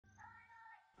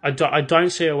I don't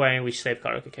see a way in which Steve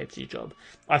Corica keeps his job.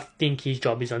 I think his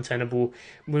job is untenable.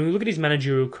 When we look at his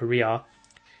managerial career,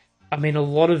 I mean, a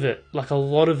lot of it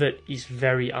is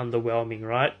very underwhelming,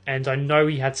 right? And I know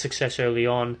he had success early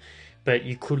on, but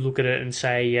you could look at it and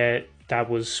say, yeah, that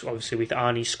was obviously with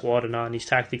Arnie's squad and Arnie's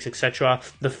tactics, etc.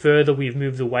 The further we've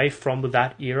moved away from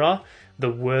that era, the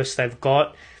worse they've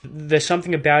got. There's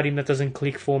something about him that doesn't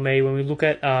click for me. When we look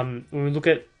at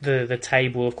the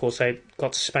table, of course, they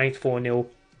got spanked 4-0.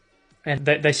 And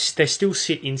they still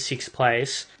sit in sixth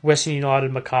place. Western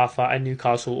United, Macarthur and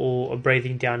Newcastle all are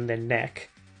breathing down their neck.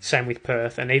 Same with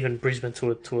Perth and even Brisbane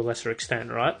to a lesser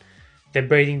extent, right? They're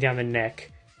breathing down the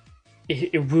neck.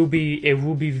 It will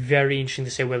be very interesting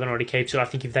to see whether or not he keeps it. I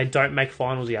think if they don't make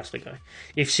finals, he has to go.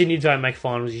 If Sydney don't make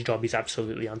finals, his job is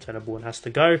absolutely untenable and has to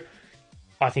go.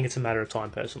 I think it's a matter of time,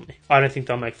 personally. I don't think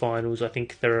they'll make finals. I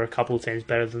think there are a couple of teams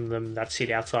better than them that sit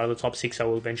outside of the top six that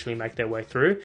will eventually make their way through.